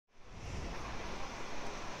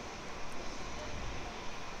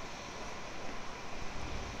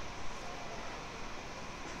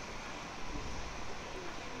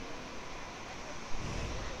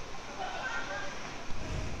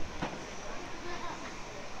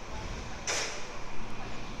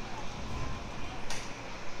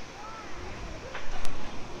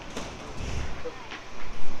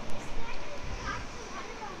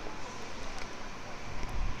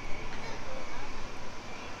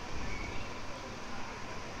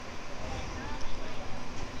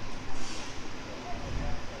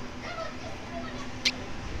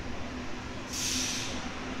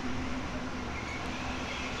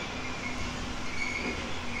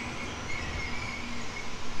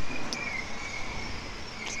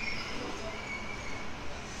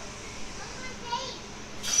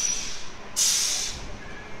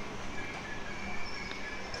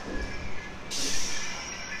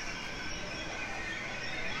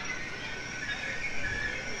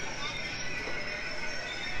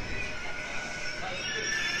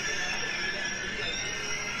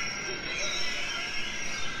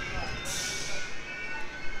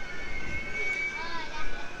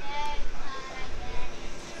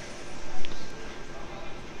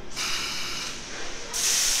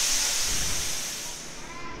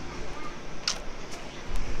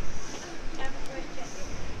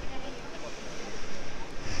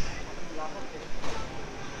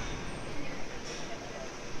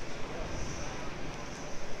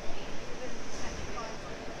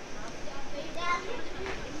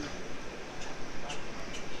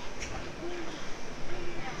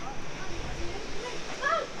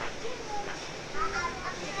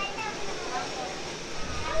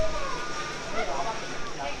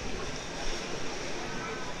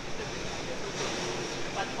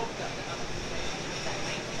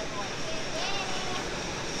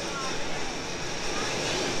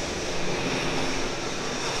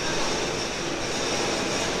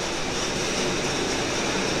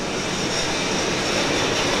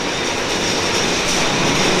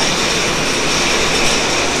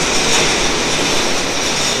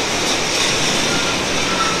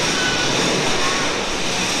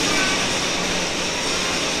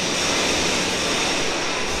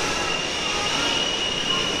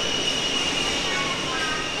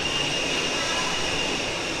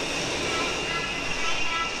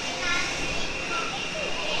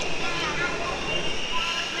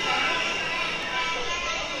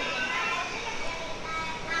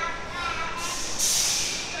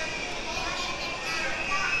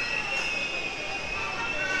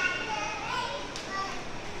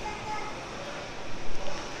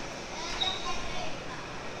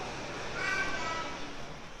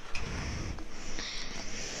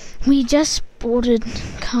We just boarded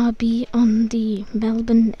Carby on the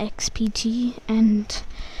Melbourne XPT and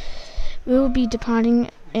we'll be departing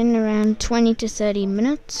in around 20 to 30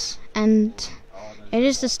 minutes, and it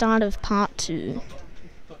is the start of part 2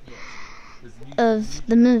 of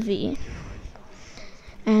the movie.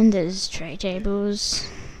 And there's tray tables.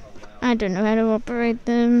 I don't know how to operate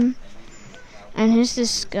them. And here's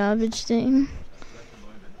this garbage thing.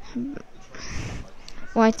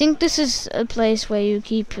 Well, I think this is a place where you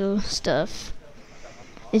keep your stuff.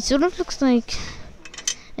 It sort of looks like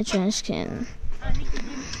a trash can.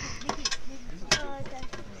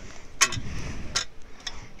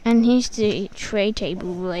 And here's the tray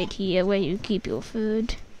table right here where you keep your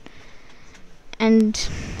food. And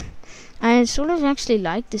I sort of actually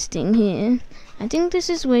like this thing here. I think this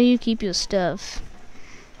is where you keep your stuff.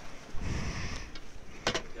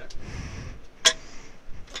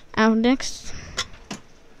 Our next...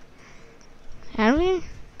 How do we?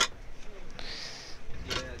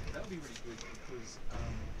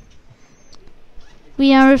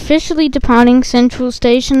 We are officially departing Central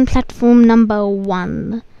Station, platform number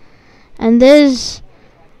 1. And there's,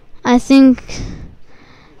 I think,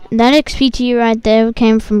 that XPT right there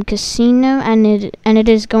came from Casino, and it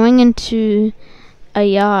is going into a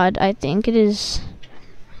yard. I think it is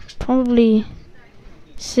probably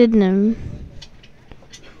Sydenham.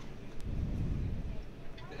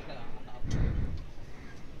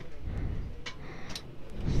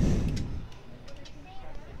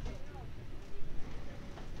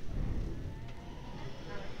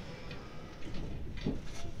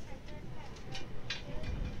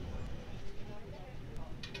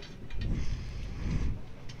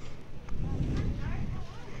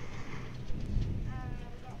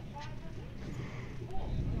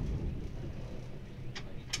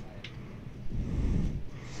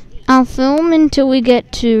 I'll film until we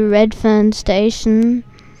get to Redfern Station.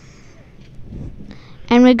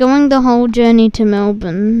 And we're going the whole journey to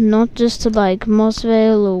Melbourne, not just to like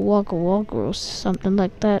Mossvale or Wagga Wagga or something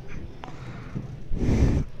like that.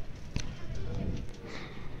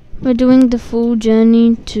 We're doing the full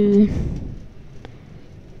journey to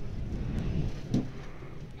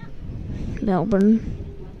Melbourne.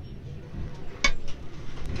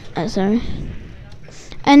 Sorry.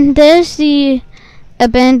 And there's the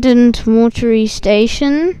abandoned mortuary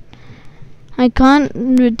station. I can't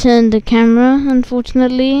return the camera,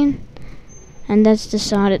 unfortunately, and that's the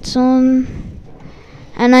side it's on.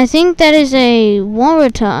 And I think that is a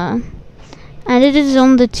Waratah, and it is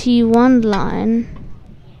on the T1 line.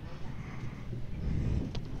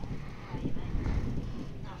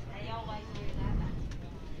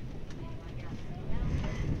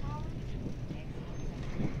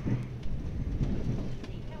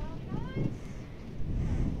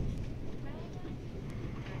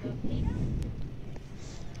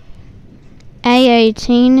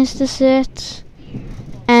 A18 is the set,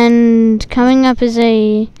 and coming up is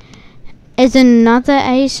another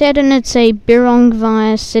A set, and it's a Birrong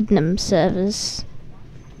via Sydenham service.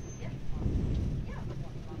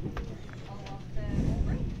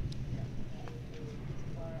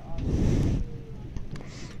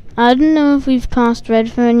 I don't know if we've passed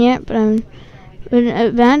Redfern yet, but I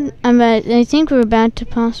think we're about to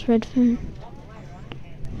pass Redfern.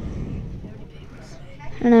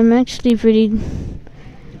 And I'm actually pretty...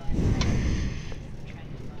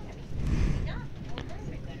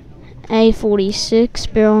 A46,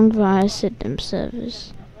 Birrong via Sydenham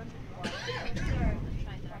service.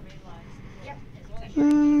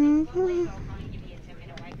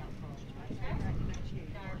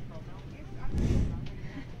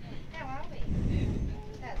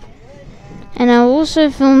 And I'll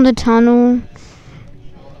also film the tunnel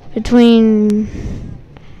between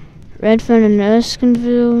Redfern and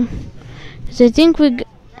Erskineville, because I think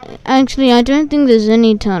actually I don't think there's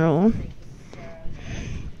any tunnel.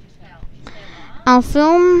 I'll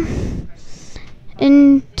film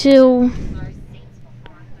until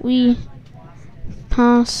we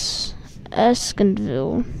pass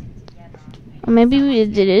Erskineville, or maybe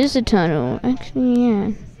it is a tunnel. Actually,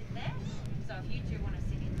 yeah.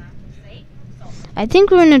 I think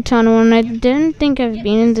we're in a tunnel, and I don't think I've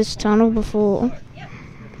been in this tunnel before.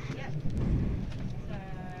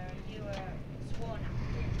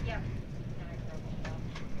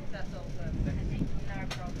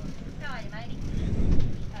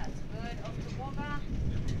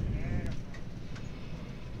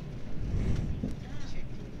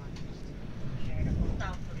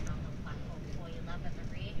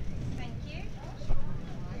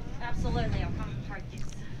 Absolutely, I'll come and purchase.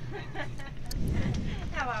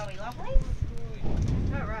 How are we, lovely?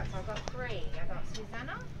 All right, so I've got 3. I've got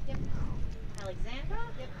Susanna. Yep. Alexander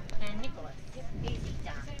and Nicholas. Easy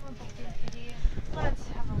done. Let's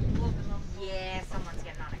have a look. Yeah, someone's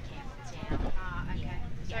getting on a Campbelltown. Okay.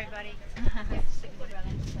 Sorry, buddy.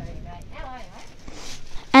 Sorry, mate. How are you, mate?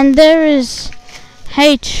 And there is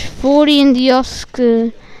H40 in the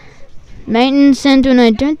Oscar Maintenance Centre, and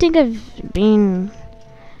I don't think I've been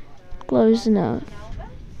close enough. Melbourne?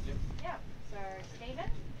 Yeah. So, Stephen?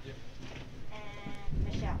 And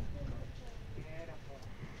Michelle. Beautiful.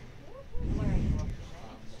 Where are you off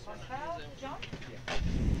to, Moscow? John?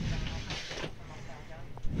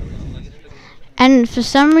 And for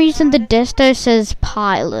some reason the desto says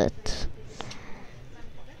pilot.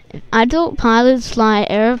 I thought pilots fly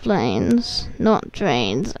airplanes, not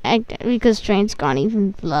trains, because trains can't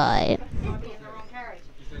even fly. Might be in the wrong carriage.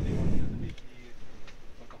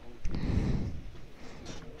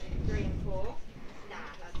 3 and 4. Nah,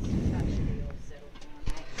 that should be all settled now,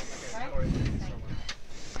 mate. Okay? Thank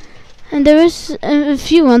you. And there is a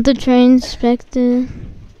few other trains back there.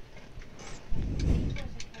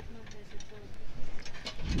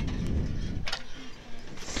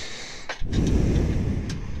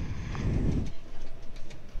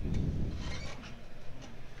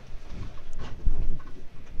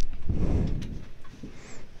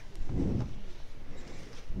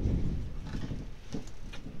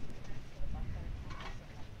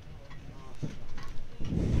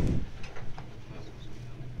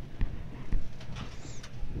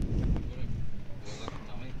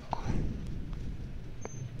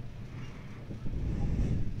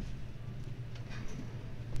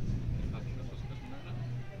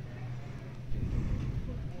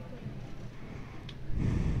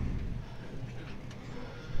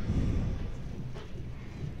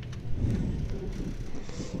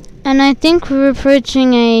 And I think we're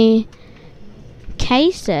approaching a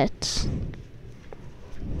K-set.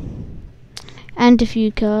 And a few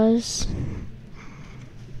cars.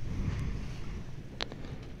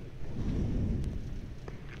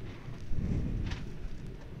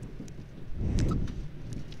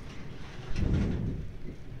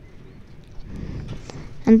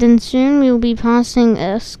 And then soon we'll be passing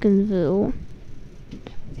Erskineville.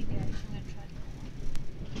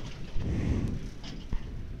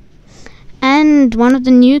 And one of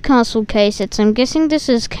the Newcastle K-sets. I'm guessing this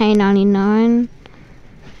is K99.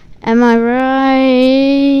 Am I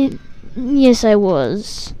right? Yes, I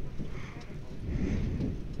was.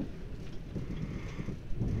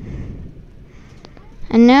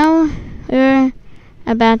 And now we're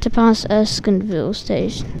about to pass Erskineville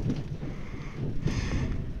station.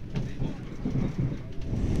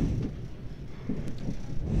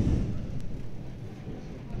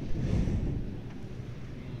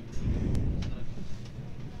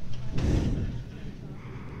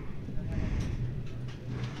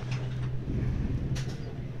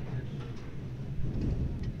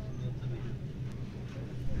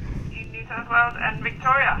 South Wales and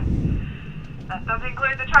Victoria. That does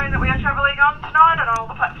include the train that we are travelling on tonight and all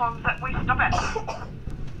the platforms that we stop at.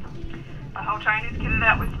 The whole train is kitted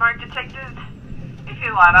out with smoke detectors. If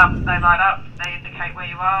you light up, they light up. They indicate where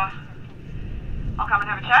you are. I'll come and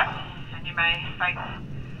have a chat, and you may face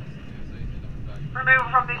removal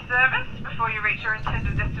from this service before you reach your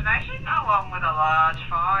intended destination, along with a large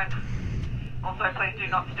fine. Also, please do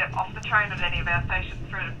not step off the train at any of our stations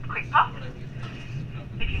for a quick puff.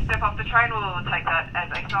 If you step off the train, we'll take that as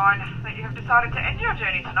a sign that you have decided to end your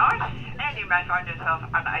journey tonight, and you may find yourself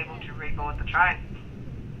unable to reboard the train.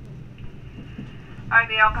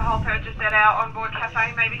 Only alcohol purchased at our onboard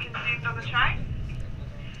cafe may be consumed on the train.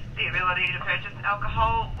 The ability to purchase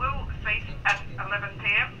alcohol will cease at 11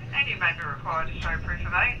 PM, and you may be required to show proof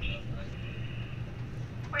of age.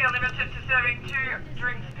 We are limited to serving 2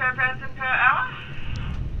 drinks per person per hour.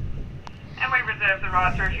 And we reserve the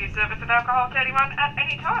right to refuse service of alcohol to anyone at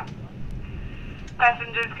any time.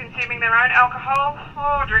 Passengers consuming their own alcohol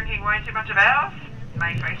or drinking way too much of ours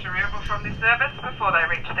may face removal from this service before they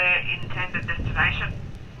reach their intended destination.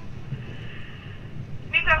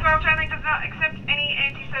 New South Wales Trainling does not accept any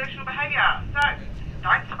antisocial behaviour, so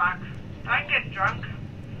don't smoke, don't get drunk,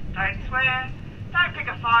 don't swear, don't pick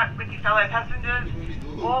a fight with your fellow passengers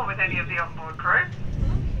or with any of the onboard crew.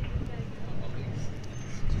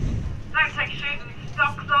 Don't take shoes and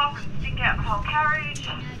socks off and stink out the whole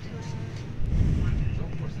carriage.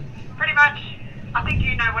 Pretty much, I think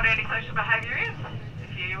you know what antisocial behaviour is.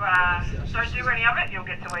 If you don't do any of it, you'll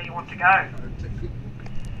get to where you want to go.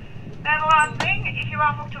 Now the last thing, if you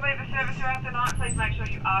are booked to leave the service throughout the night, please make sure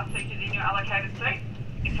you are seated in your allocated seat.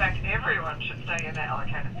 In fact, everyone should stay in their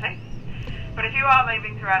allocated seat. But if you are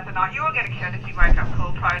leaving throughout the night, you will get a courtesy wake-up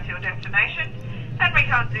call prior to your destination. And we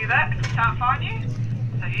can't do that if we can't find you.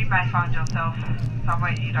 So you may find yourself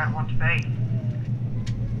somewhere you don't want to be.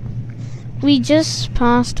 We just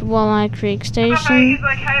passed Walleye Creek Cafe Station. is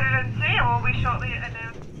located in C, or will be shortly announced.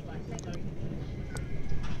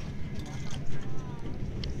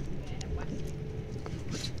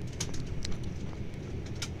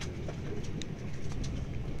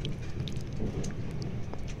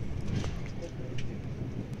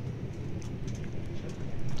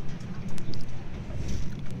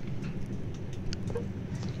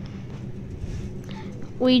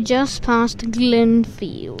 We just passed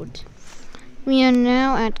Glenfield. We are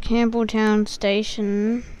now at Campbelltown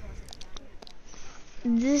Station.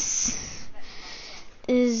 This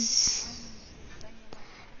is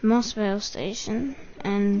Mossvale Station,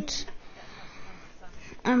 and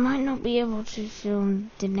I might not be able to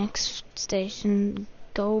film the next station,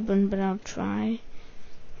 Goulburn, but I'll try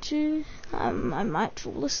to. I might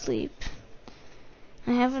fall asleep.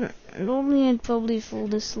 Normally I'd probably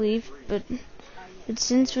fall asleep, but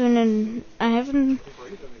since we're in I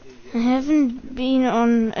haven't been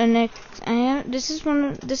on an this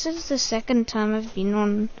is the second time I've been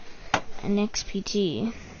on an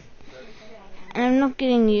XPT, and I'm not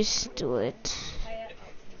getting used to it,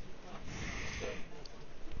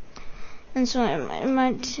 and so I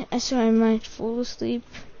might fall asleep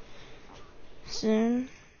soon.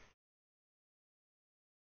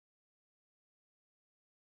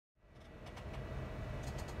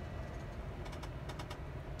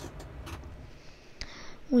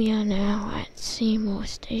 We are now at Seymour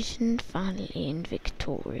Station, finally in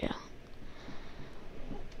Victoria.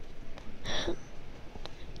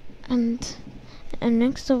 And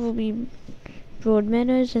next up will be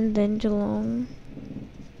Broadmeadows, and then Geelong.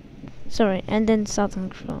 Sorry, and then Southern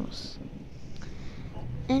Cross.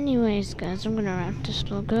 Anyways, guys, I'm gonna wrap this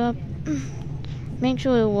vlog up. Make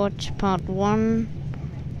sure you watch part 1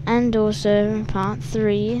 and also part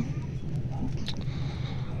 3.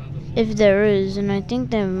 If there is, and I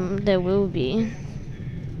think there will be.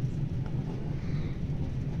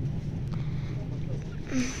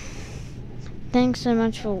 Thanks so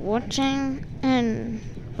much for watching, and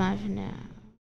bye for now.